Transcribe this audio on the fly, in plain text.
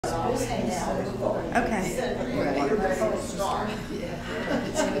just hang out. Okay. Start.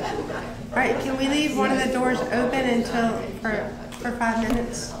 All right, can we leave one of the doors open until for 5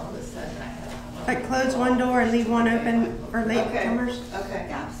 minutes? Like close one door and leave one open for latecomers? Okay.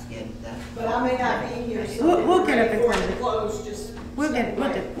 But I may not be here, so. We'll get up and close it. Close, just. We'll do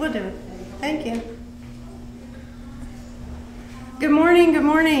it. Thank you. Good morning, good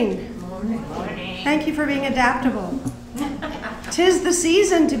morning. Thank you for being adaptable. 'Tis the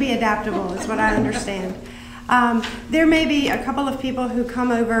season to be adaptable, is what I understand. There may be a couple of people who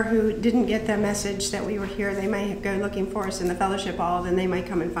come over who didn't get the message that we were here. They may go looking for us in the fellowship hall, then they might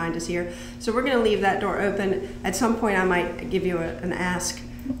come and find us here. So we're going to leave that door open. At some point I might give you an ask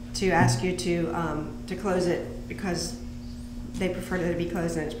you to close it, because they prefer that it be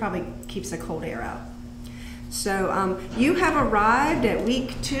closed, and it probably keeps the cold air out. So you have arrived at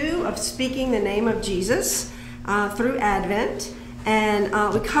week 2 of speaking the name of Jesus through Advent, and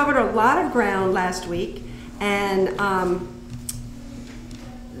we covered a lot of ground last week, and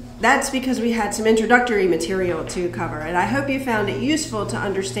that's because we had some introductory material to cover, and I hope you found it useful to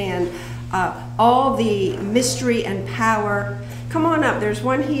understand all the mystery and power. Come on up, there's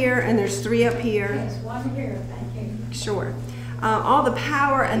one here and there's 3 up here. There's one here, thank you. Sure. All the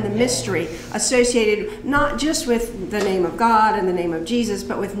power and the mystery associated not just with the name of God and the name of Jesus,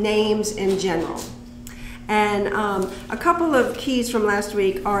 but with names in general. And a couple of keys from last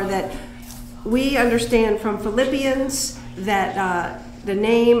week are that we understand from Philippians that the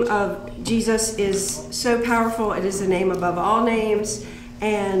name of Jesus is so powerful, it is the name above all names,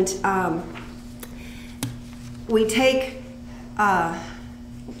 and we take,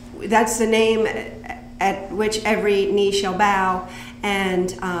 that's the name at which every knee shall bow, and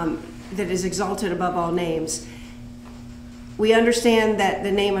that is exalted above all names. We understand that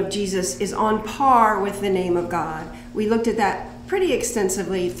the name of Jesus is on par with the name of God. We looked at that pretty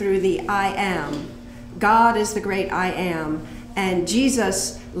extensively through the I am. God is the great I am, and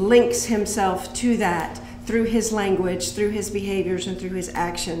Jesus links himself to that through his language, through his behaviors, and through his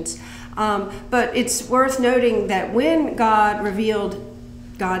actions. But it's worth noting that when God revealed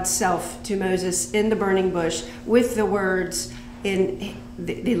God's self to Moses in the burning bush with the words in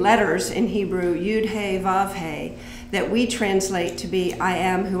the letters in Hebrew, Yud He Vav He, that we translate to be I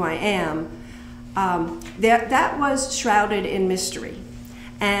am who I am, that was shrouded in mystery.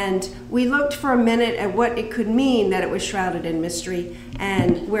 And we looked for a minute at what it could mean that it was shrouded in mystery,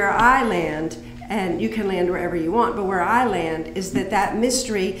 and where I land, and you can land wherever you want, but where I land is that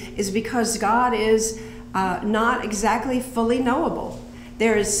mystery is because God is not exactly fully knowable.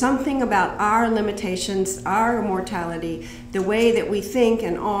 There is something about our limitations, our mortality, the way that we think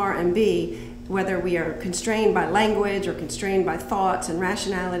and are and be, whether we are constrained by language or constrained by thoughts and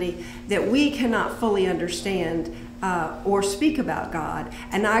rationality, that we cannot fully understand or speak about God.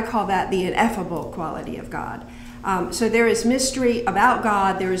 And I call that the ineffable quality of God. So there is mystery about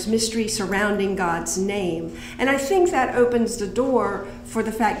God, there is mystery surrounding God's name. And I think that opens the door for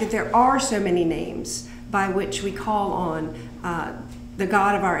the fact that there are so many names by which we call on the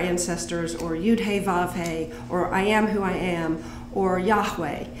God of our ancestors, or Yud He Vav He, or I am who I am, or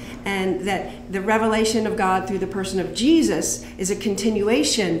Yahweh. And that the revelation of God through the person of Jesus is a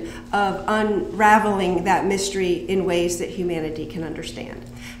continuation of unraveling that mystery in ways that humanity can understand.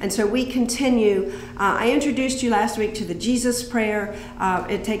 And so we continue. I introduced you last week to the Jesus prayer.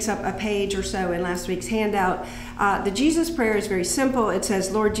 It takes up a page or so in last week's handout. The Jesus prayer is very simple. It says,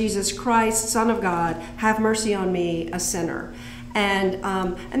 Lord Jesus Christ, Son of God, have mercy on me, a sinner.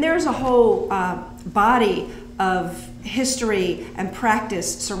 And there's a whole body of history and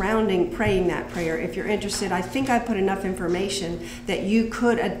practice surrounding praying that prayer. If you're interested, I think I put enough information that you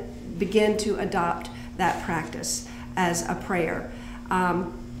could begin to adopt that practice as a prayer.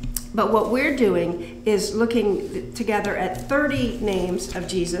 But what we're doing is looking together at 30 names of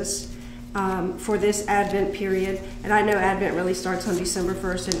Jesus for this Advent period. And I know Advent really starts on December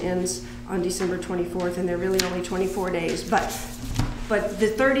 1st and ends on December 24th, and they're really only 24 days. But the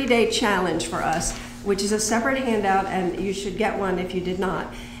 30-day challenge for us, which is a separate handout, and you should get one if you did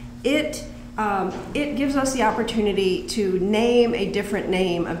not, it gives us the opportunity to name a different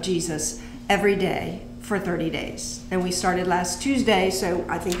name of Jesus every day for 30 days. And we started last Tuesday, so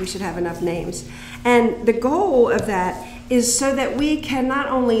I think we should have enough names. And the goal of that is so that we can not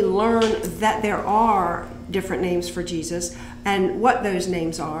only learn that there are different names for Jesus and what those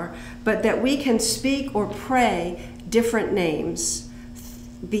names are, but that we can speak or pray different names,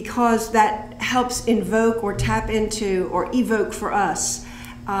 because that helps invoke or tap into or evoke for us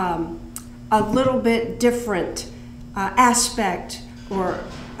a little bit different aspect or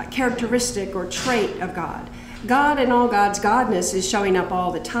characteristic or trait of God. God and all God's godness is showing up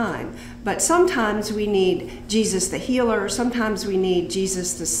all the time. But sometimes we need Jesus the healer. Sometimes we need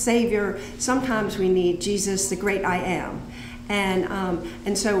Jesus the Savior. Sometimes we need Jesus the great I am.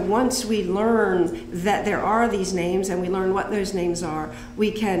 And so once we learn that there are these names and we learn what those names are,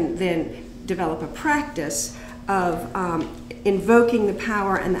 we can then develop a practice of invoking the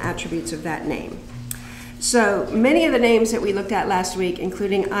power and the attributes of that name. So many of the names that we looked at last week,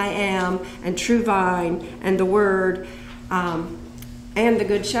 including I Am and True Vine and the Word and the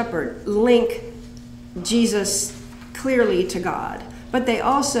Good Shepherd, link Jesus clearly to God. But they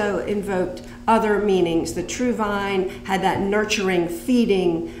also invoked other meanings. The True Vine had that nurturing,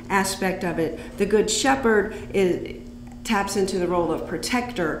 feeding aspect of it. The Good Shepherd taps into the role of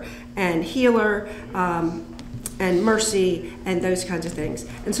protector and healer, and mercy, and those kinds of things.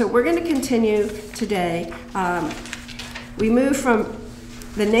 And so we're going to continue today. We move from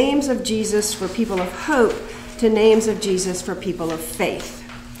the names of Jesus for people of hope to names of Jesus for people of faith.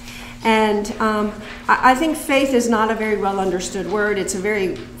 And I think faith is not a very well understood word. It's a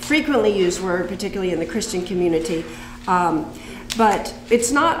very frequently used word, particularly in the Christian community. But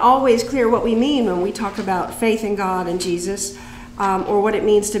it's not always clear what we mean when we talk about faith in God and Jesus, or what it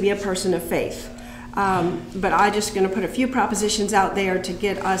means to be a person of faith. But I'm just going to put a few propositions out there to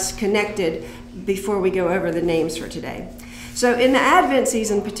get us connected before we go over the names for today. So in the Advent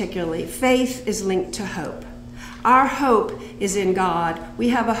season particularly, faith is linked to hope. Our hope is in God. We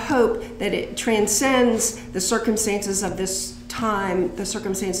have a hope that it transcends the circumstances of this time, the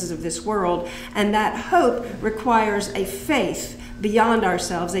circumstances of this world, and that hope requires a faith beyond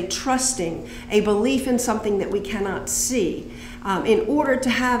ourselves, a trusting, a belief in something that we cannot see. In order to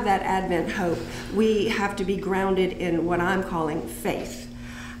have that Advent hope, we have to be grounded in what I'm calling faith.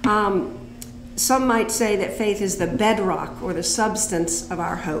 Some might say that faith is the bedrock or the substance of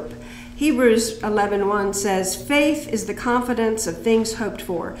our hope. Hebrews 11:1 says, "Faith is the confidence of things hoped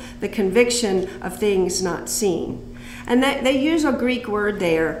for, the conviction of things not seen." And that they use a Greek word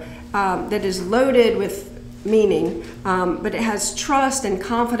there that is loaded with meaning, but it has trust and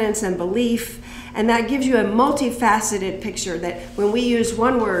confidence and belief. And that gives you a multifaceted picture that when we use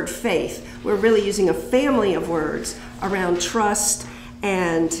one word, faith, we're really using a family of words around trust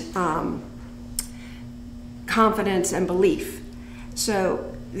and confidence and belief. So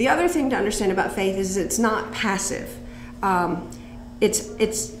the other thing to understand about faith is it's not passive.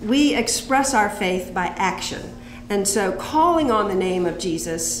 We express our faith by action. And so calling on the name of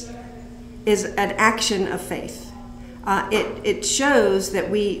Jesus is an action of faith. It shows that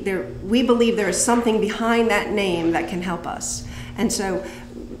we believe there is something behind that name that can help us. And so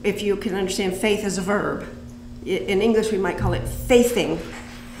if you can understand faith as a verb, in English we might call it faithing,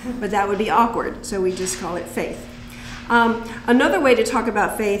 but that would be awkward, so we just call it faith. Another way to talk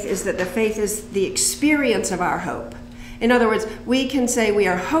about faith is that the faith is the experience of our hope. In other words, we can say we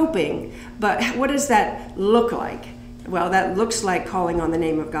are hoping, but what does that look like? Well, that looks like calling on the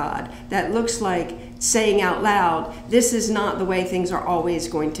name of God. That looks like saying out loud, this is not the way things are always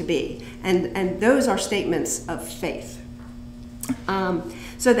going to be. And those are statements of faith.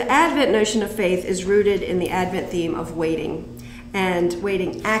 So the Advent notion of faith is rooted in the Advent theme of waiting, and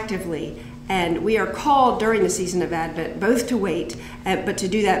waiting actively. And we are called during the season of Advent both to wait, but to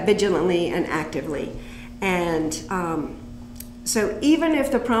do that vigilantly and actively. And so even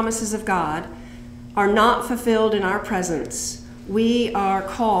if the promises of God are not fulfilled in our presence, we are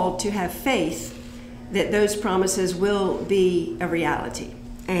called to have faith that those promises will be a reality.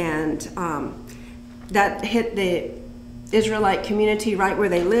 And that hit the Israelite community right where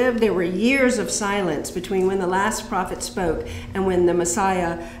they lived. There were years of silence between when the last prophet spoke and when the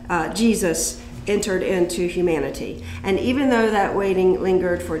Messiah, Jesus, entered into humanity. And even though that waiting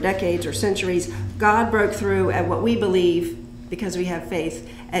lingered for decades or centuries, God broke through at what we believe, because we have faith,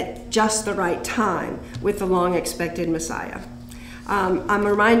 at just the right time with the long-expected Messiah. I'm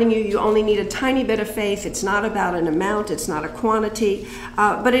reminding you, you only need a tiny bit of faith. It's not about an amount, it's not a quantity,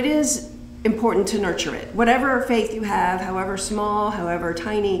 but it is important to nurture it. Whatever faith you have, however small, however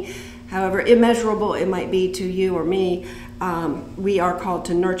tiny, however immeasurable it might be to you or me, we are called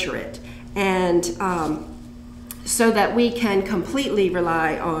to nurture it. And so that we can completely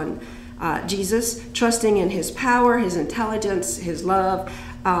rely on Jesus, trusting in his power, his intelligence, his love.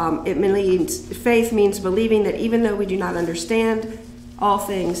 Faith means believing that even though we do not understand all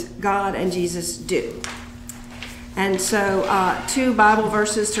things, God and Jesus do. And so 2 Bible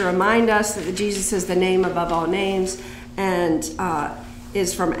verses to remind us that Jesus is the name above all names, and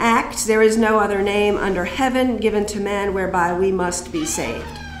is from Acts. There is no other name under heaven given to man whereby we must be saved.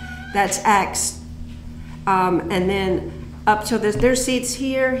 That's Acts. And then up to this, there's seats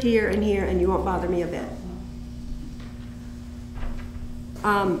here, here, and here, and you won't bother me a bit.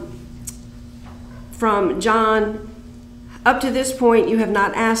 from John, up to this point you have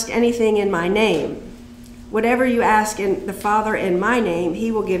not asked anything in my name. Whatever you ask in the Father in my name,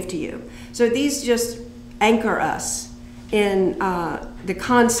 he will give to you. So these just anchor us in the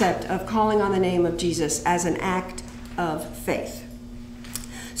concept of calling on the name of Jesus as an act of faith.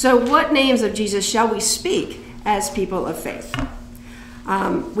 So what names of Jesus shall we speak as people of faith?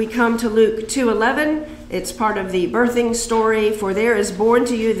 We come to Luke 2:11. It's part of the birthing story. For there is born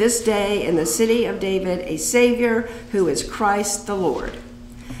to you this day in the city of David a Savior who is Christ the Lord.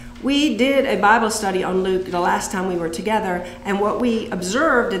 We did a Bible study on Luke the last time we were together, and what we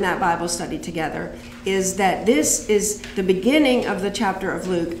observed in that Bible study together is that this is the beginning of the chapter of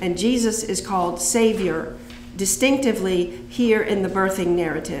Luke, and Jesus is called Savior distinctively here in the birthing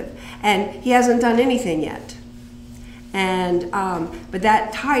narrative. And he hasn't done anything yet. And but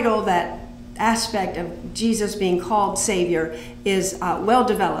that title, that aspect of Jesus being called Savior is well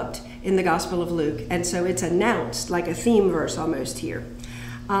developed in the Gospel of Luke, and so it's announced like a theme verse almost here.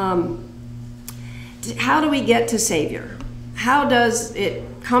 How do we get to Savior? How does it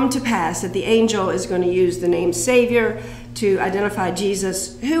come to pass that the angel is going to use the name Savior to identify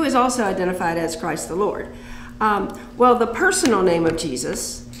Jesus, who is also identified as Christ the Lord? Well, the personal name of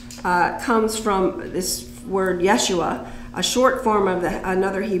Jesus comes from this word Yeshua, a short form of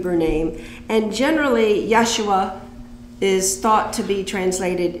another Hebrew name, and generally Yeshua is thought to be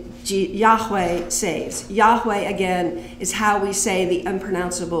translated Yahweh saves. Yahweh, again, is how we say the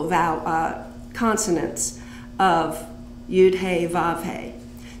unpronounceable consonants of Yud He Vav He.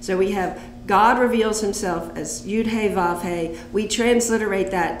 So we have God reveals himself as Yud He Vav He. We transliterate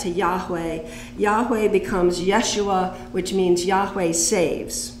that to Yahweh. Yahweh becomes Yeshua, which means Yahweh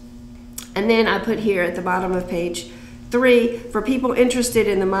saves. And then I put here at the bottom of page 3, for people interested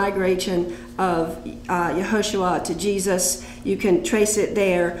in the migration of Yehoshua to Jesus, you can trace it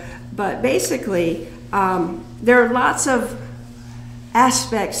there. But basically, there are lots of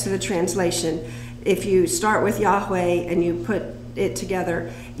aspects to the translation. If you start with Yahweh and you put it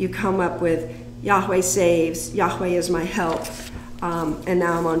together, you come up with Yahweh saves, Yahweh is my help, and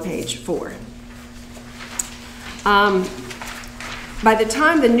now I'm on page 4. By the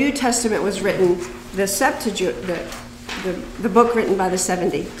time the New Testament was written, the Septuagint, the book written by the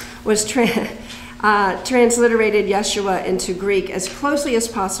 70, was transliterated Yeshua into Greek as closely as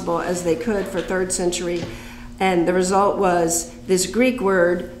possible as they could for 3rd century. And the result was this Greek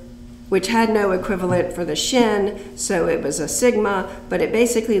word, which had no equivalent for the shin, so it was a sigma, but it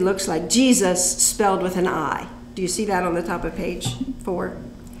basically looks like Jesus spelled with an I. Do you see that on the top of page 4?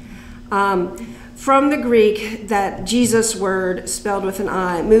 From the Greek, that Jesus word spelled with an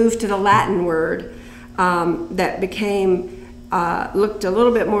I moved to the Latin word that became, looked a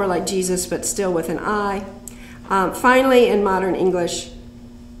little bit more like Jesus, but still with an I. Finally, in modern English,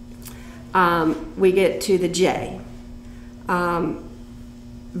 we get to the J.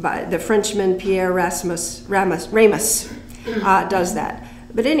 By the Frenchman Pierre Ramus does that.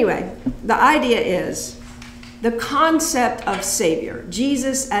 But anyway, the idea is the concept of Savior,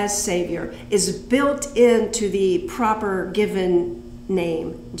 Jesus as Savior, is built into the proper given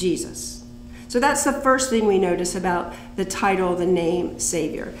name, Jesus. So that's the first thing we notice about the title, the name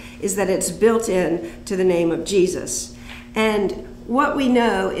Savior, is that it's built in to the name of Jesus. And what we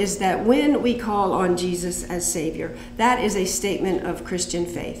know is that when we call on Jesus as Savior, that is a statement of Christian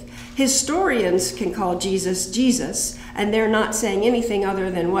faith. Historians can call Jesus, Jesus, and they're not saying anything other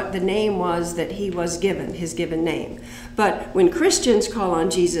than what the name was that he was given, his given name. But when Christians call on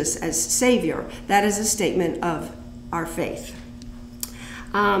Jesus as Savior, that is a statement of our faith.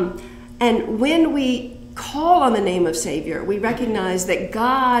 And when we call on the name of Savior, we recognize that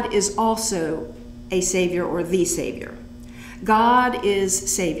God is also a Savior or the Savior. God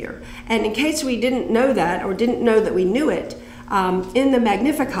is Savior. And in case we didn't know that, or didn't know that we knew it, in the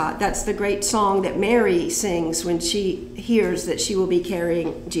Magnificat, that's the great song that Mary sings when she hears that she will be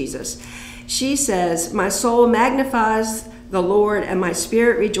carrying Jesus. She says, "My soul magnifies the Lord, and my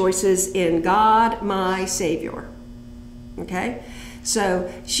spirit rejoices in God, my Savior." Okay?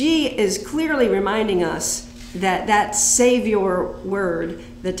 So she is clearly reminding us that that Savior word,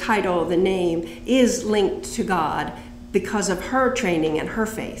 the title, the name, is linked to God because of her training and her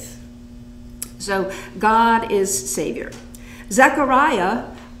faith. So God is Savior. Zechariah,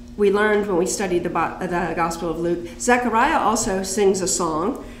 we learned when we studied the Gospel of Luke, Zechariah also sings a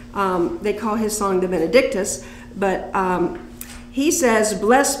song. They call his song the Benedictus, but he says,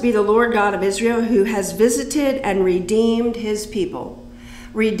 "Blessed be the Lord God of Israel, who has visited and redeemed his people."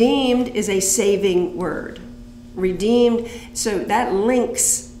 Redeemed is a saving word. Redeemed, so that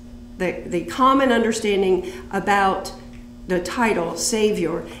links the common understanding about the title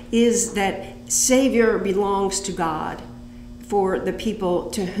Savior is that Savior belongs to God for the people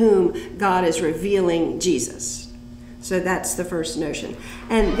to whom God is revealing Jesus. So that's the first notion.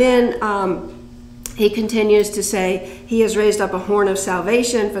 And then he continues to say, he has raised up a horn of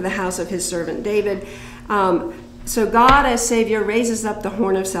salvation for the house of his servant David. So God as Savior raises up the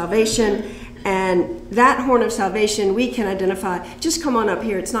horn of salvation, and that horn of salvation we can identify. Just come on up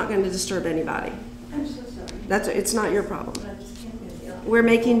here. It's not going to disturb anybody. I'm so sorry. It's not your problem. I just can't get the other. We're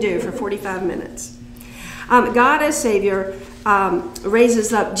making do for 45 minutes. God as Savior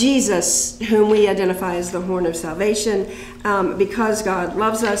raises up Jesus, whom we identify as the horn of salvation. Because God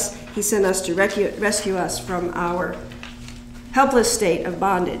loves us, he sent us to rescue us from our helpless state of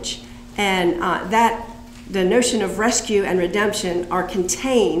bondage. And the notion of rescue and redemption are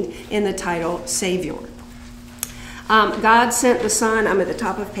contained in the title Savior. God sent the Son, I'm at the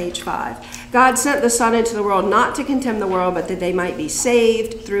top of page 5. God sent the Son into the world not to condemn the world, but that they might be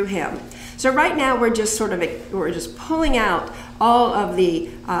saved through him. So right now we're just pulling out all of the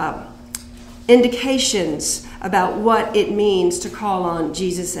indications about what it means to call on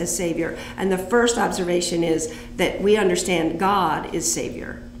Jesus as Savior. And the first observation is that we understand God is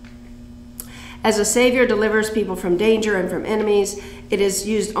Savior. As a Savior delivers people from danger and from enemies, it is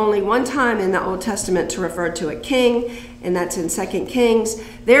used only one time in the Old Testament to refer to a king, and that's in 2 Kings.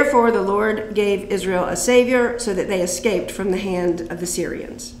 Therefore, the Lord gave Israel a Savior so that they escaped from the hand of the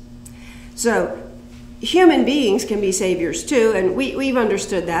Syrians. So human beings can be saviors too, and we've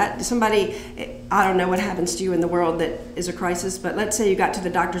understood that. Somebody, I don't know what happens to you in the world that is a crisis, but let's say you got to the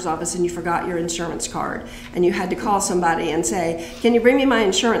doctor's office and you forgot your insurance card, and you had to call somebody and say, can you bring me my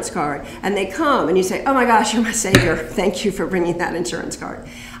insurance card? And they come and you say, oh my gosh, you're my savior. Thank you for bringing that insurance card.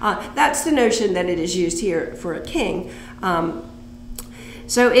 That's the notion that it is used here for a king.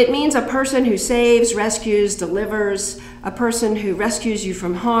 So it means a person who saves, rescues, delivers, a person who rescues you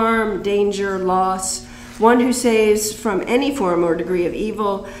from harm, danger, loss, one who saves from any form or degree of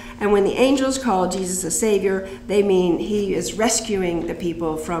evil. And when the angels call Jesus a Savior, they mean he is rescuing the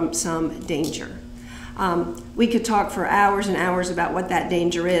people from some danger. We could talk for hours and hours about what that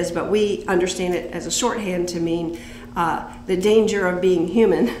danger is, but we understand it as a shorthand to mean the danger of being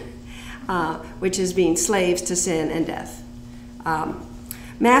human, which is being slaves to sin and death.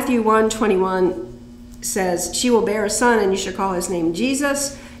 Matthew 1:21 says, she will bear a son and you shall call his name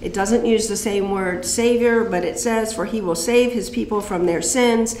Jesus. It doesn't use the same word Savior, but it says, for he will save his people from their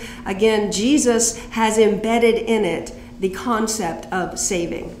sins. Again, Jesus has embedded in it the concept of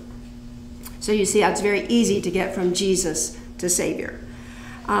saving. So you see, it's very easy to get from Jesus to Savior.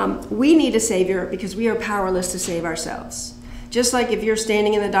 We need a Savior because we are powerless to save ourselves. Just like if you're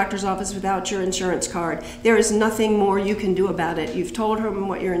standing in the doctor's office without your insurance card, there is nothing more you can do about it. You've told them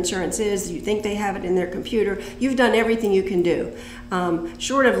what your insurance is. You think they have it in their computer. You've done everything you can do.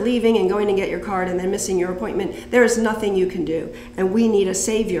 Short of leaving and going to get your card and then missing your appointment, there is nothing you can do. And we need a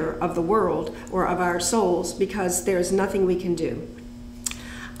Savior of the world or of our souls because there is nothing we can do.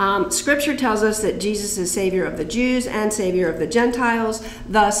 Scripture tells us that Jesus is Savior of the Jews and Savior of the Gentiles,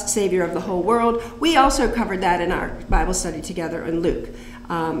 thus Savior of the whole world. We also covered that in our Bible study together in Luke.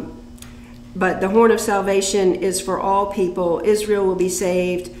 But the horn of salvation is for all people. Israel will be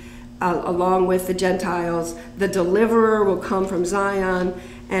saved along with the Gentiles. The deliverer will come from Zion,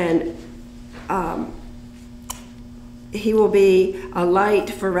 and he will be a light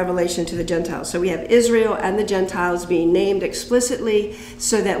for revelation to the Gentiles. So we have Israel and the Gentiles being named explicitly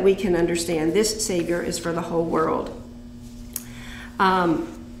so that we can understand this Savior is for the whole world.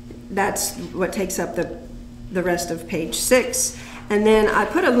 That's what takes up the rest of page 6. And then I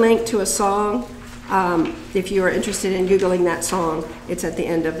put a link to a song. If you are interested in Googling that song, it's at the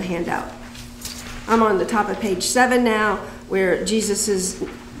end of the handout. I'm on the top of page 7 now, where Jesus'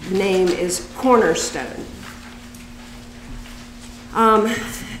 name is Cornerstone.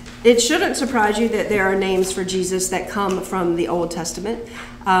 It shouldn't surprise you that there are names for Jesus that come from the Old Testament.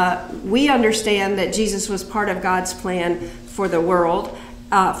 We understand that Jesus was part of God's plan for the world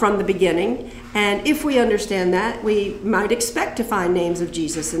from the beginning. And if we understand that, we might expect to find names of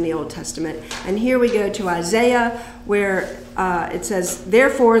Jesus in the Old Testament. And here we go to Isaiah, where it says,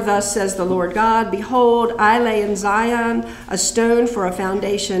 therefore, thus says the Lord God, behold, I lay in Zion a stone for a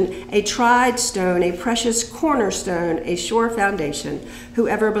foundation, a tried stone, a precious cornerstone, a sure foundation.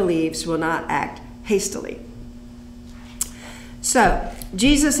 Whoever believes will not act hastily. So,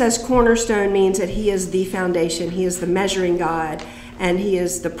 Jesus as cornerstone means that he is the foundation, he is the measuring guide, and he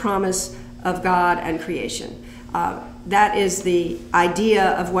is the promise of God and creation. That is the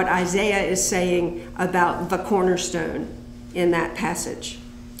idea of what Isaiah is saying about the cornerstone in that passage.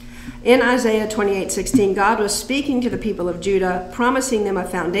 In Isaiah 28:16, God was speaking to the people of Judah, promising them a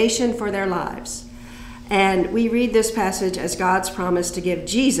foundation for their lives. And we read this passage as God's promise to give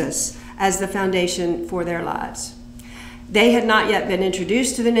Jesus as the foundation for their lives. They had not yet been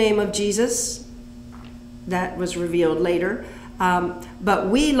introduced to the name of Jesus. That was revealed later. But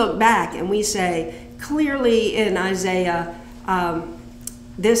we look back and we say, clearly in Isaiah,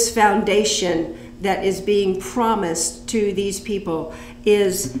 this foundation that is being promised to these people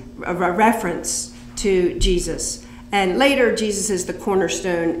is a reference to Jesus. And later, Jesus is the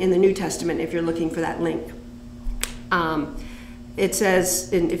cornerstone in the New Testament, if you're looking for that link. It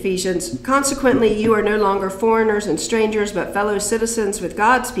says in Ephesians, consequently, you are no longer foreigners and strangers, but fellow citizens with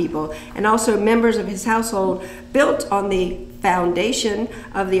God's people, and also members of his household, built on the foundation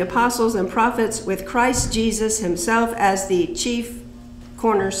of the apostles and prophets, with Christ Jesus himself as the chief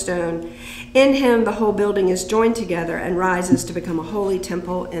cornerstone. In him, the whole building is joined together and rises to become a holy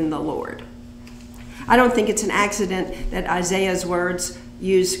temple in the Lord. I don't think it's an accident that Isaiah's words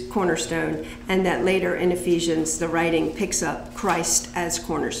use cornerstone, and that later in Ephesians, the writing picks up Christ as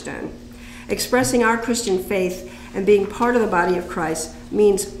cornerstone. Expressing our Christian faith and being part of the body of Christ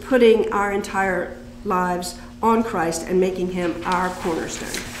means putting our entire lives on Christ and making him our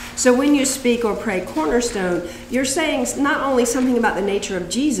cornerstone. So when you speak or pray cornerstone, you're saying not only something about the nature of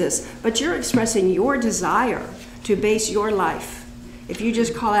Jesus, but you're expressing your desire to base your life. If you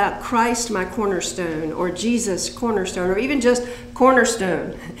just call out Christ my cornerstone, or Jesus cornerstone, or even just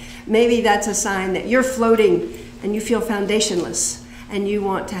cornerstone, maybe that's a sign that you're floating and you feel foundationless and you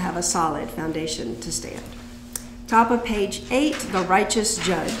want to have a solid foundation to stand. Top of page 8, the righteous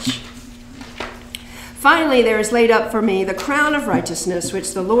judge. Finally, there is laid up for me the crown of righteousness,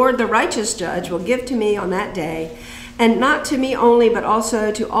 which the Lord, the righteous judge, will give to me on that day, and not to me only, but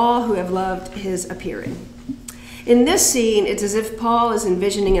also to all who have loved his appearing. In this scene, it's as if Paul is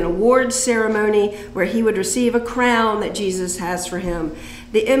envisioning an awards ceremony where he would receive a crown that Jesus has for him.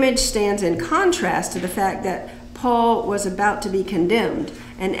 The image stands in contrast to the fact that Paul was about to be condemned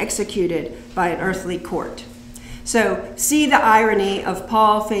and executed by an earthly court. So see the irony of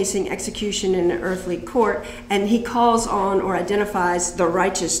Paul facing execution in an earthly court, and he calls on or identifies the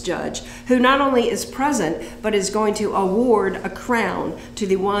righteous judge, who not only is present, but is going to award a crown to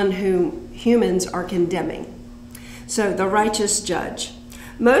the one whom humans are condemning. So the righteous judge.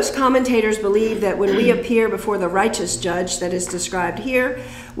 Most commentators believe that when we appear before the righteous judge that is described here,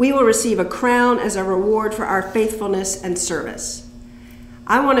 we will receive a crown as a reward for our faithfulness and service.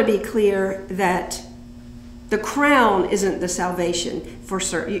 I want to be clear that the crown isn't the salvation for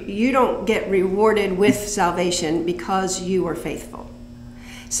certain. You don't get rewarded with salvation because you are faithful.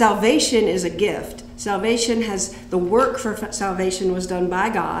 Salvation is a gift. Salvation has, the work for salvation was done by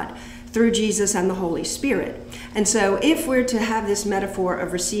God through Jesus and the Holy Spirit. And so if we're to have this metaphor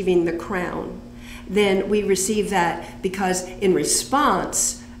of receiving the crown, then we receive that because in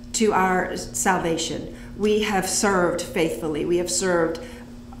response to our salvation, we have served faithfully. We have served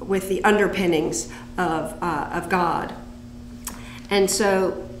with the underpinnings of God. And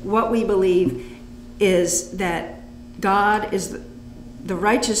so what we believe is that God is the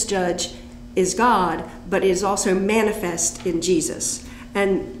righteous judge is God, but is also manifest in Jesus.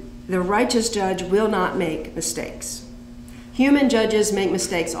 And the righteous judge will not make mistakes. Human judges make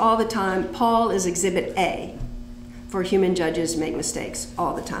mistakes all the time. Paul is exhibit A for human judges make mistakes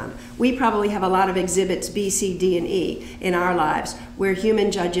all the time. We probably have a lot of exhibits B, C, D, and E in our lives where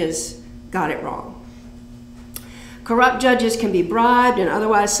human judges got it wrong. Corrupt judges can be bribed and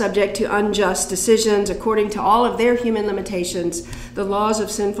otherwise subject to unjust decisions according to all of their human limitations, the laws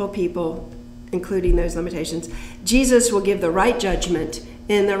of sinful people, including those limitations. Jesus will give the right judgment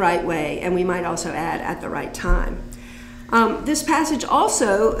in the right way, and we might also add at the right time. This passage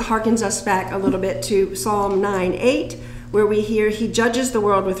also harkens us back a little bit to Psalm 9:8, where we hear, he judges the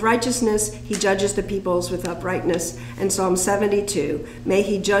world with righteousness, he judges the peoples with uprightness. And Psalm 72, may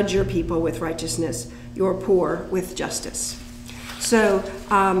he judge your people with righteousness, your poor with justice. So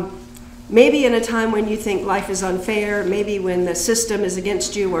maybe in a time when you think life is unfair, maybe when the system is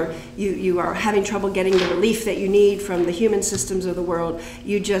against you, or you are having trouble getting the relief that you need from the human systems of the world,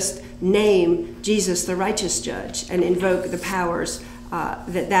 you just name Jesus the righteous judge and invoke the powers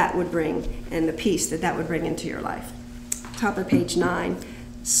that would bring and the peace that would bring into your life. Top of page 9,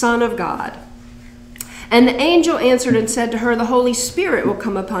 Son of God. And the angel answered and said to her, the Holy Spirit will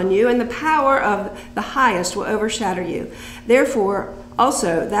come upon you, and the power of the highest will overshadow you. Therefore,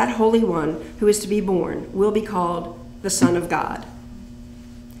 also that Holy One who is to be born will be called the Son of God.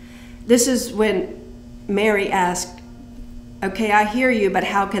 This is when Mary asked, okay, I hear you, but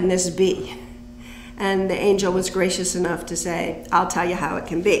how can this be? And the angel was gracious enough to say, I'll tell you how it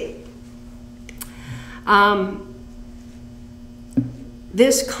can be.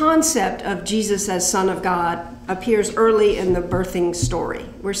 This concept of Jesus as Son of God appears early in the birthing story.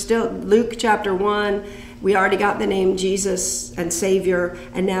 We're still, Luke chapter 1, we already got the name Jesus and Savior,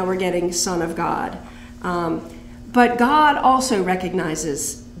 and now we're getting Son of God. But God also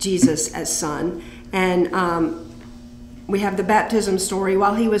recognizes Jesus as Son, and we have the baptism story.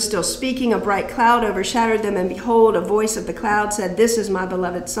 While he was still speaking, a bright cloud overshadowed them, and behold, a voice of the cloud said, "This is my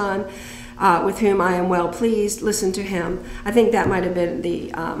beloved Son, with whom I am well pleased. Listen to him." I think that might have been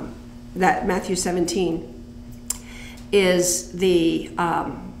that Matthew 17 is the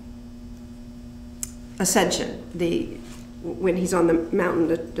ascension, when he's on the mountain,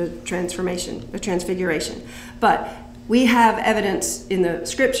 the transfiguration. But we have evidence in the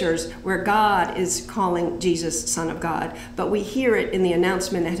scriptures where God is calling Jesus Son of God, but we hear it in the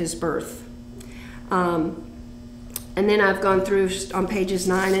announcement at his birth. And then I've gone through on pages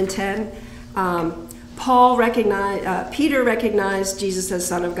 9 and 10. Peter recognized Jesus as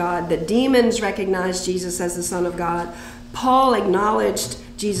Son of God. The demons recognized Jesus as the Son of God. Paul acknowledged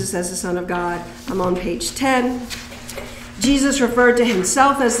Jesus as the Son of God. I'm on page 10. Jesus referred to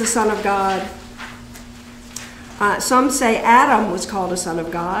himself as the Son of God. Some say Adam was called a son of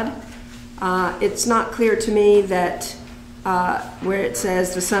God. It's not clear to me that where it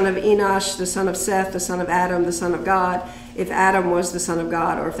says the son of Enosh, the son of Seth, the son of Adam, the son of God, if Adam was the son of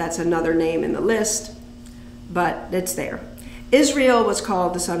God or if that's another name in the list, but it's there. Israel was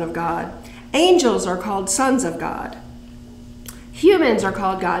called the Son of God. Angels are called sons of God. Humans are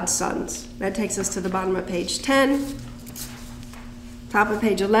called God's sons. That takes us to the bottom of page 10. Top of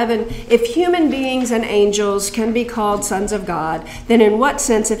page 11. If human beings and angels can be called sons of God, then in what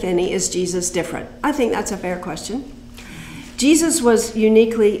sense, if any, is Jesus different? I think that's a fair question. Jesus was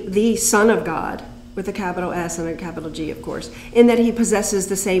uniquely the Son of God, with a capital S and a capital G, of course, in that he possesses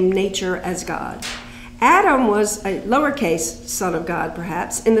the same nature as God. Adam was a lowercase son of God,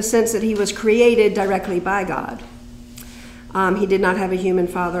 perhaps, in the sense that he was created directly by God. He did not have a human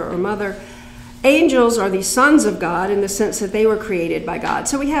father or mother. Angels are the sons of God in the sense that they were created by God.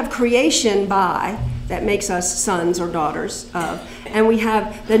 So we have creation by, that makes us sons or daughters of, and we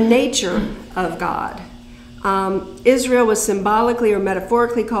have the nature of God. Israel was symbolically or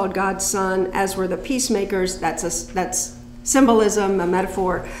metaphorically called God's son, as were the peacemakers. That's symbolism, a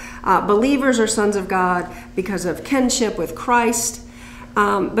metaphor. Believers are sons of God because of kinship with Christ.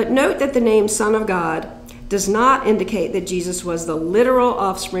 But note that the name Son of God does not indicate that Jesus was the literal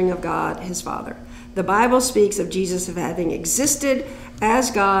offspring of God, his Father. The Bible speaks of Jesus of having existed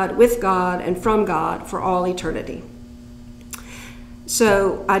as God, with God, and from God for all eternity.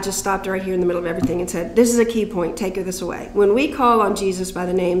 So I just stopped right here in the middle of everything and said, this is a key point, take this away. When we call on Jesus by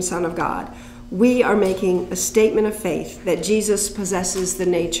the name Son of God, we are making a statement of faith that Jesus possesses the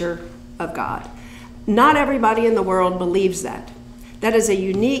nature of God. Not everybody in the world believes that. That is a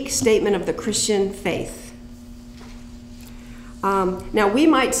unique statement of the Christian faith. Now, we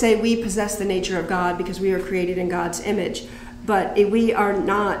might say we possess the nature of God because we are created in God's image, but we are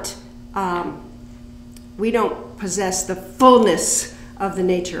not, we don't possess the fullness of the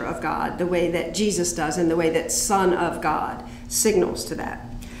nature of God the way that Jesus does and the way that Son of God signals to that.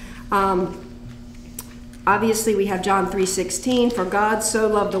 Obviously, we have John 3:16, for God so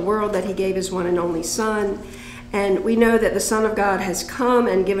loved the world that he gave his one and only Son. And we know that the Son of God has come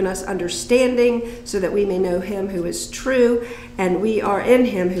and given us understanding so that we may know him who is true, and we are in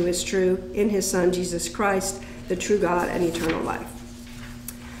him who is true, in his Son, Jesus Christ, the true God and eternal life.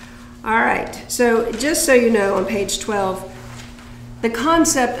 All right, so just so you know, on page 12, the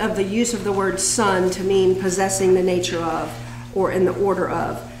concept of the use of the word son to mean possessing the nature of or in the order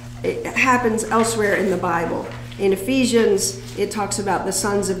of, it happens elsewhere in the Bible. In Ephesians, it talks about the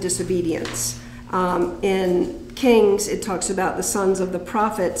sons of disobedience. In Kings, it talks about the sons of the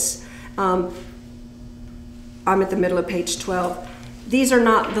prophets. I'm at the middle of page 12. These are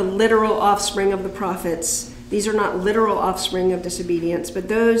not the literal offspring of the prophets. These are not literal offspring of disobedience, but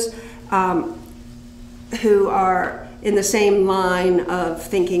those who are in the same line of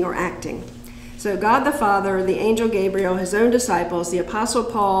thinking or acting. So God the Father, the angel Gabriel, his own disciples, the Apostle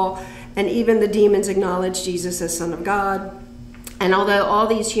Paul, and even the demons acknowledge Jesus as Son of God. And although all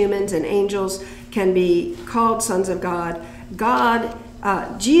these humans and angels can be called sons of God,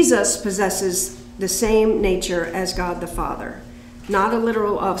 Jesus possesses the same nature as God the Father. Not a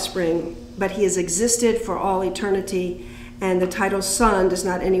literal offspring, but he has existed for all eternity, and the title Son does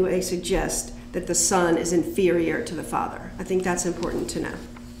not in any way suggest that the Son is inferior to the Father. I think that's important to know.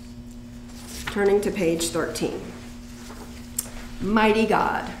 Turning to page 13. Mighty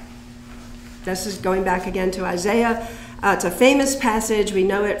God. This is going back again to Isaiah. It's a famous passage. We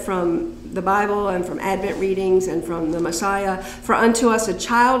know it from the Bible and from Advent readings and from the Messiah. For unto us a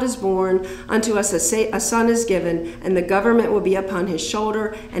child is born, unto us a son is given, and the government will be upon his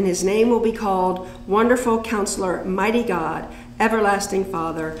shoulder, and his name will be called Wonderful Counselor, Mighty God, Everlasting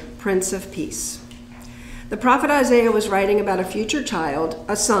Father, Prince of Peace. The prophet Isaiah was writing about a future child,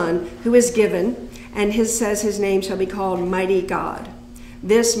 a son, who is given, and says his name shall be called Mighty God.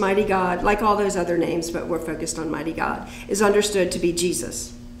 This Mighty God, like all those other names, but we're focused on Mighty God, is understood to be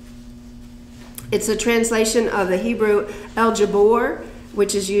Jesus. It's a translation of the Hebrew El Jabor,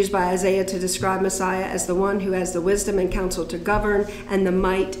 which is used by Isaiah to describe Messiah as the one who has the wisdom and counsel to govern and the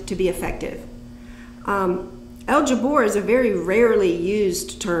might to be effective. El Jabor is a very rarely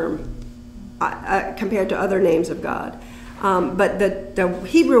used term compared to other names of God. But the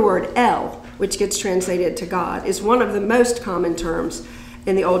Hebrew word El, which gets translated to God, is one of the most common terms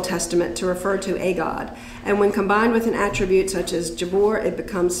in the Old Testament to refer to a God. And when combined with an attribute such as Jabor, it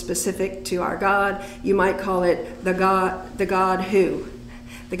becomes specific to our God. You might call it the God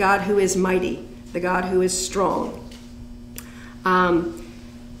who is mighty, the God who is strong.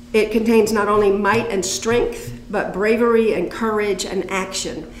 It contains not only might and strength, but bravery and courage and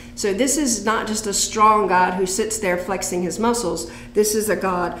action. So this is not just a strong God who sits there flexing his muscles. This is a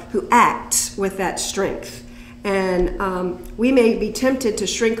God who acts with that strength. And we may be tempted to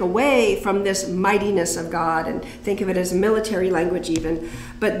shrink away from this mightiness of God and think of it as military language even.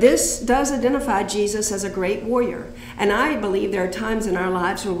 But this does identify Jesus as a great warrior. And I believe there are times in our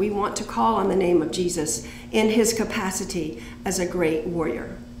lives where we want to call on the name of Jesus in his capacity as a great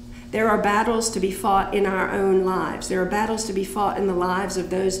warrior. There are battles to be fought in our own lives. There are battles to be fought in the lives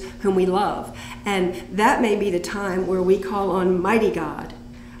of those whom we love. And that may be the time where we call on Mighty God,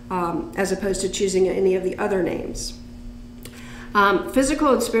 as opposed to choosing any of the other names.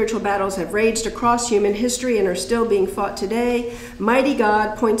 Physical and spiritual battles have raged across human history and are still being fought today. Mighty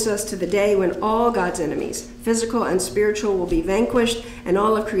God points us to the day when all God's enemies, physical and spiritual, will be vanquished, and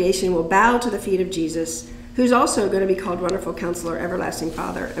all of creation will bow to the feet of Jesus, who's also going to be called Wonderful Counselor, Everlasting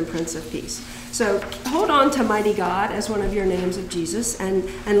Father, and Prince of Peace. So hold on to Mighty God as one of your names of Jesus, and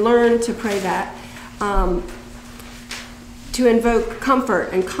learn to pray that, to invoke comfort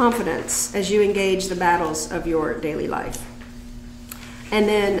and confidence as you engage the battles of your daily life. And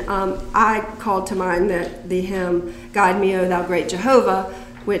then I called to mind the hymn, Guide Me, O Thou Great Jehovah,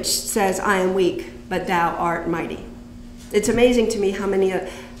 which says, I am weak, but Thou art mighty. It's amazing to me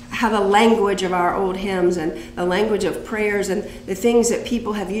how the language of our old hymns and the language of prayers and the things that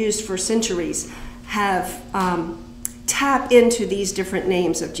people have used for centuries have tap into these different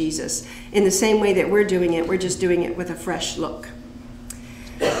names of Jesus. In the same way that we're doing it, we're just doing it with a fresh look.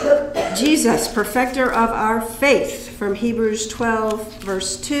 Jesus, perfecter of our faith, from Hebrews 12,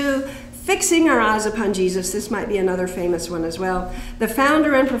 verse 2, fixing our eyes upon Jesus. This might be another famous one as well. The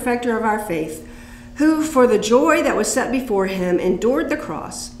founder and perfecter of our faith, who for the joy that was set before him endured the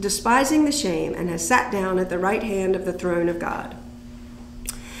cross, despising the shame, and has sat down at the right hand of the throne of God.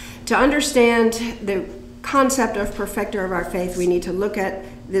 To understand the concept of perfecter of our faith, we need to look at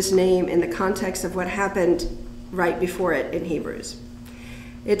this name in the context of what happened right before it in Hebrews.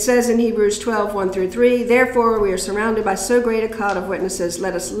 It says in Hebrews 12, 1 through 3, Therefore we are surrounded by so great a cloud of witnesses.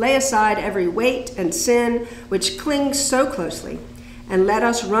 Let us lay aside every weight and sin which clings so closely, and let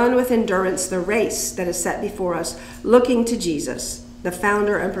us run with endurance the race that is set before us, looking to Jesus, the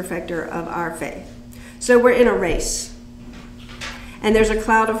founder and perfecter of our faith. So we're in a race, and there's a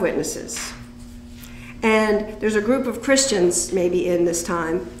cloud of witnesses. And there's a group of Christians, maybe in this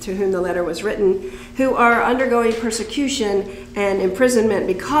time, to whom the letter was written, who are undergoing persecution and imprisonment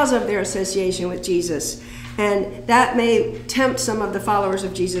because of their association with Jesus. And that may tempt some of the followers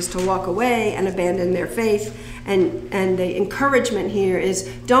of Jesus to walk away and abandon their faith. And the encouragement here is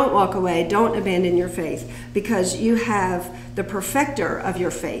don't walk away, don't abandon your faith, because you have the perfecter of your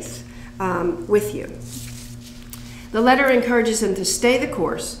faith with you. The letter encourages them to stay the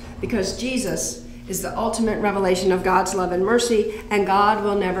course, because Jesus is the ultimate revelation of God's love and mercy, and God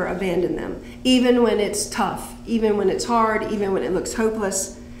will never abandon them, even when it's tough, even when it's hard, even when it looks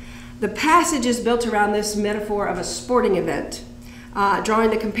hopeless. The passage is built around this metaphor of a sporting event, drawing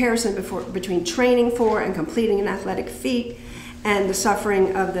the comparison between training for and completing an athletic feat and the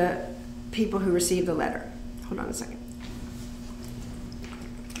suffering of the people who received the letter. Hold on a second.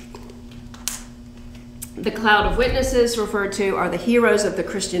 The cloud of witnesses referred to are the heroes of the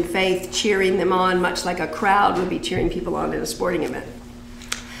Christian faith, cheering them on, much like a crowd would be cheering people on in a sporting event.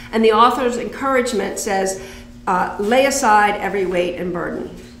 And the author's encouragement says, lay aside every weight and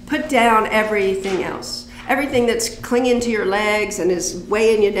burden. Put down everything else. Everything that's clinging to your legs and is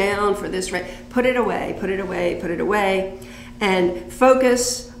weighing you down for this race, put it away, put it away, put it away, and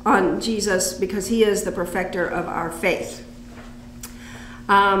focus on Jesus because he is the perfecter of our faith.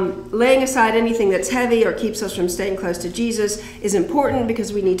 Laying aside anything that's heavy or keeps us from staying close to Jesus is important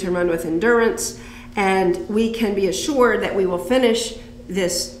because we need to run with endurance, and we can be assured that we will finish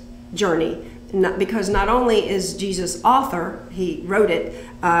this journey because not only is Jesus author, he wrote it,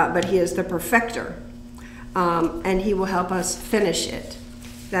 but he is the perfecter, and he will help us finish it.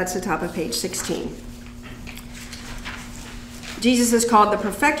 That's the top of page 16. Jesus is called the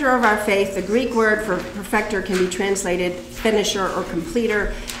perfecter of our faith. The Greek word for perfecter can be translated finisher or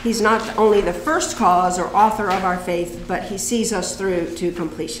completer. He's not only the first cause or author of our faith, but he sees us through to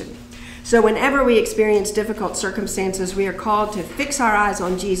completion. So whenever we experience difficult circumstances, we are called to fix our eyes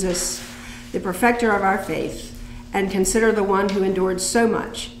on Jesus, the perfecter of our faith, and consider the one who endured so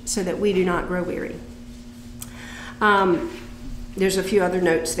much so that we do not grow weary. There's a few other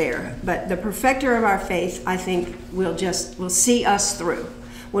notes there, but the perfecter of our faith, I think, will see us through.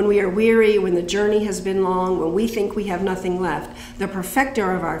 When we are weary, when the journey has been long, when we think we have nothing left, the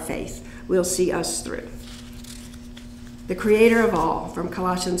perfecter of our faith will see us through. The creator of all, from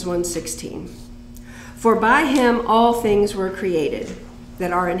Colossians 1:16. For by him all things were created,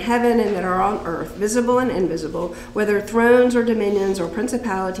 that are in heaven and that are on earth, visible and invisible, whether thrones or dominions or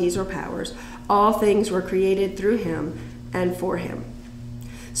principalities or powers, all things were created through him and for him.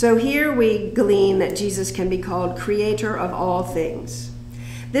 So here we glean that Jesus can be called creator of all things.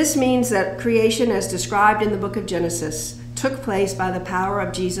 This means that creation, as described in the book of Genesis, took place by the power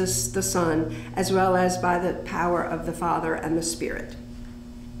of Jesus the Son, as well as by the power of the Father and the Spirit.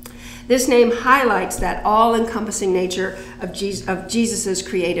 This name highlights that all-encompassing nature of Jesus'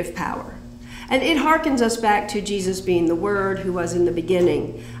 creative power. And it harkens us back to Jesus being the Word who was in the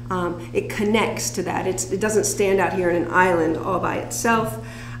beginning. It connects to that. It doesn't stand out here in an island all by itself.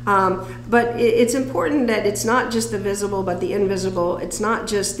 But it's important that it's not just the visible, but the invisible. It's not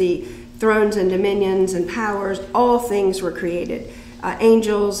just the thrones and dominions and powers. All things were created.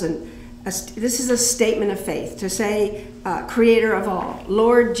 Angels, and this is a statement of faith. To say creator of all,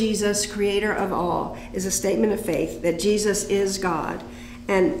 Lord Jesus, creator of all, is a statement of faith that Jesus is God,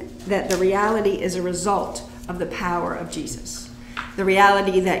 and that the reality is a result of the power of Jesus. The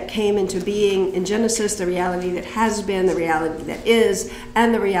reality that came into being in Genesis, the reality that has been, the reality that is,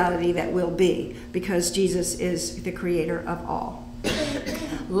 and the reality that will be, because Jesus is the creator of all.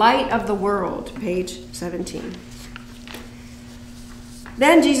 Light of the world, page 17.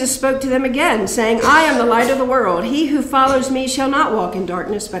 Then Jesus spoke to them again, saying, I am the light of the world. He who follows me shall not walk in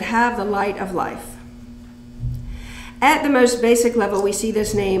darkness, but have the light of life. At the most basic level, we see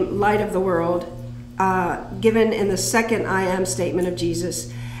this name, light of the world, given in the second I am statement of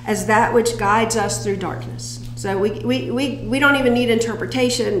Jesus, as that which guides us through darkness. So we don't even need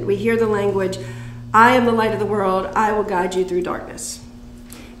interpretation. We hear the language, I am the light of the world, I will guide you through darkness.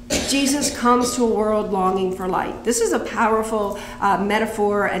 Jesus comes to a world longing for light. This is a powerful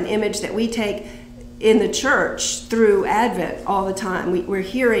metaphor and image that we take in the church through Advent all the time. We're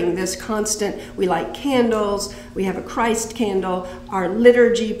hearing this constant, we light candles, we have a Christ candle. Our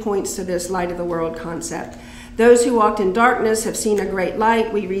liturgy points to this light of the world concept. Those who walked in darkness have seen a great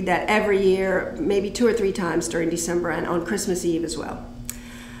light. We read that every year, maybe 2 or 3 times during December and on Christmas Eve as well.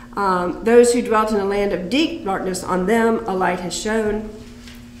 Those who dwelt in a land of deep darkness, on them a light has shone.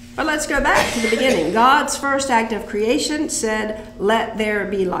 But let's go back to the beginning. God's first act of creation said, let there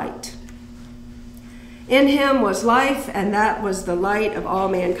be light. In him was life, and that was the light of all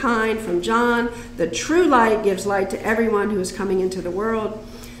mankind. From John, the true light gives light to everyone who is coming into the world.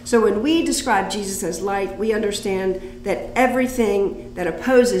 So when we describe Jesus as light, we understand that everything that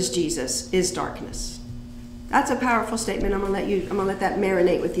opposes Jesus is darkness. That's a powerful statement. I'm gonna let that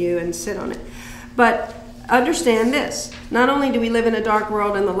marinate with you and sit on it. But understand this, not only do we live in a dark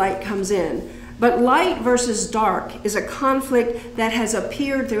world and the light comes in, but light versus dark is a conflict that has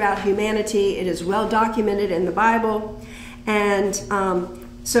appeared throughout humanity. It is well documented in the Bible. And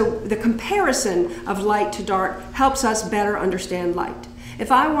so the comparison of light to dark helps us better understand light.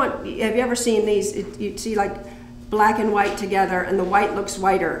 Have you ever seen these, you see like black and white together, and the white looks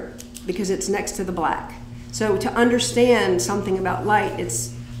whiter because it's next to the black. So to understand something about light,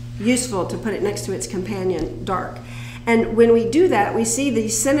 it's useful to put it next to its companion, dark. And when we do that, we see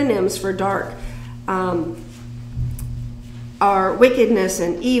these synonyms for dark are wickedness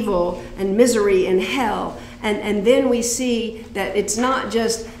and evil and misery and hell. And then we see that it's not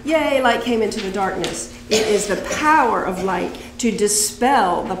just, yay, light came into the darkness. It is the power of light to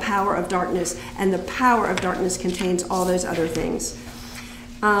dispel the power of darkness, and the power of darkness contains all those other things.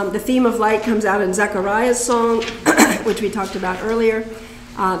 The theme of light comes out in Zechariah's song, which we talked about earlier.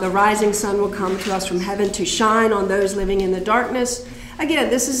 The rising sun will come to us from heaven to shine on those living in the darkness.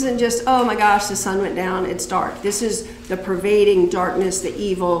 Again, this isn't just, oh my gosh, the sun went down, it's dark. This is the pervading darkness, the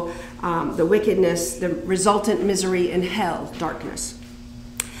evil, the wickedness, the resultant misery in hell, darkness.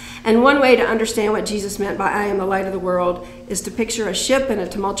 And one way to understand what Jesus meant by I am the light of the world is to picture a ship in a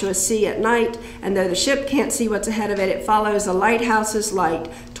tumultuous sea at night, and though the ship can't see what's ahead of it, it follows the lighthouse's light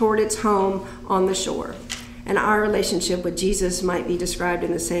toward its home on the shore. And our relationship with Jesus might be described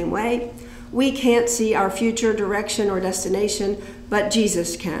in the same way. We can't see our future direction or destination, but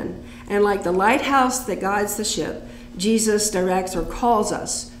Jesus can. And like the lighthouse that guides the ship, Jesus directs or calls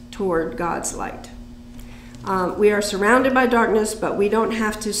us toward God's light. We are surrounded by darkness, but we don't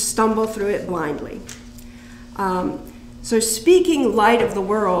have to stumble through it blindly. So speaking light of the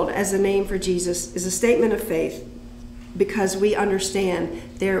world as a name for Jesus is a statement of faith because we understand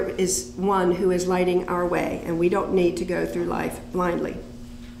there is one who is lighting our way, and we don't need to go through life blindly.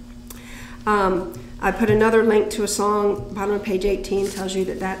 I put another link to a song, bottom of page 18 tells you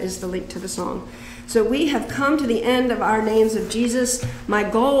that that is the link to the song. So we have come to the end of our names of Jesus. My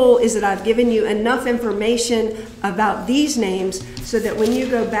goal is that I've given you enough information about these names so that when you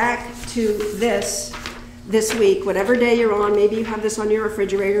go back to this week, whatever day you're on, maybe you have this on your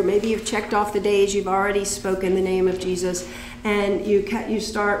refrigerator, maybe you've checked off the days you've already spoken the name of Jesus, and you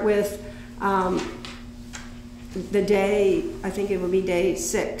start with the day, I think it will be day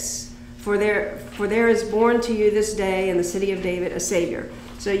 6. For there is born to you this day in the city of David a Savior.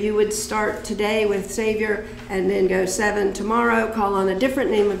 So you would start today with Savior and then go 7 tomorrow, call on a different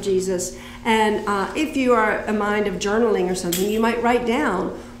name of Jesus. And if you are a mind of journaling or something, you might write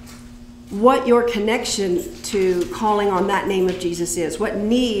down what your connection to calling on that name of Jesus is, what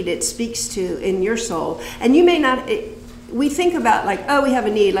need it speaks to in your soul. And you may not, we think about like, oh, we have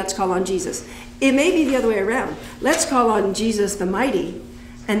a need, let's call on Jesus. It may be the other way around. Let's call on Jesus the Mighty.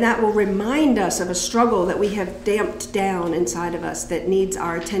 And that will remind us of a struggle that we have damped down inside of us that needs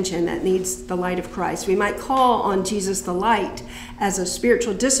our attention, that needs the light of Christ. We might call on Jesus the Light as a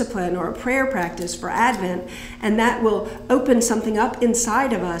spiritual discipline or a prayer practice for Advent, and that will open something up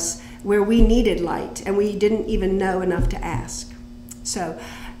inside of us where we needed light and we didn't even know enough to ask. So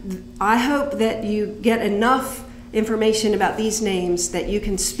I hope that you get enough information about these names that you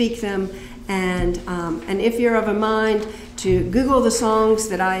can speak them, and if you're of a mind to Google the songs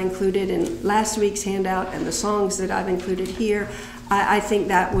that I included in last week's handout and the songs that I've included here, I think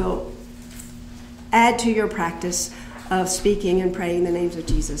that will add to your practice of speaking and praying the names of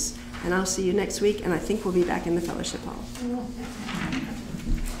Jesus. And I'll see you next week, and I think we'll be back in the fellowship hall.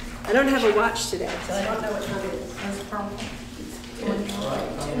 I don't have a watch today, so I don't know what time it is. That's probably 2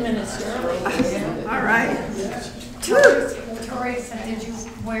 minutes early. All right. Teresa, did you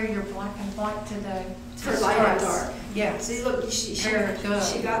wear your black and white today? For light and dark. Yeah. See, look, she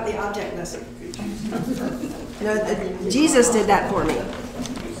got the object lesson. No, Jesus did that for me.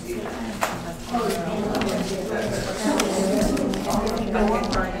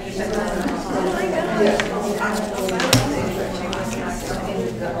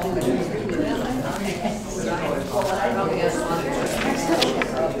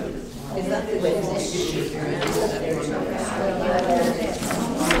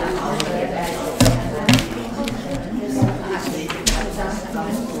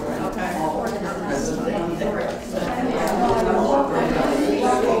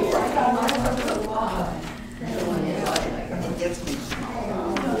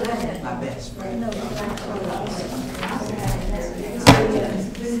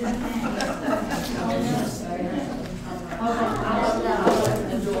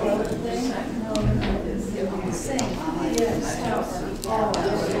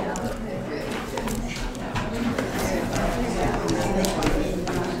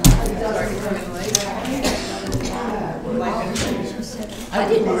 I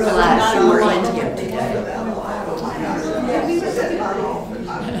didn't realize you were in here today.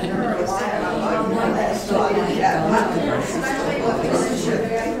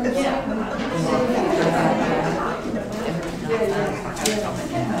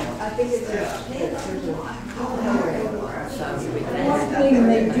 One thing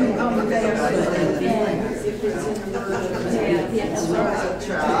they do come there, if it's in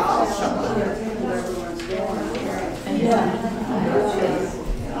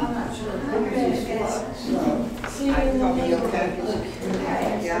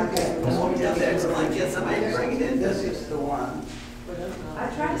This is the one. I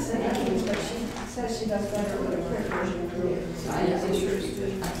tried to send it, but she says she does better with a print version than me.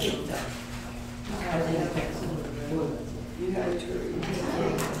 You got it.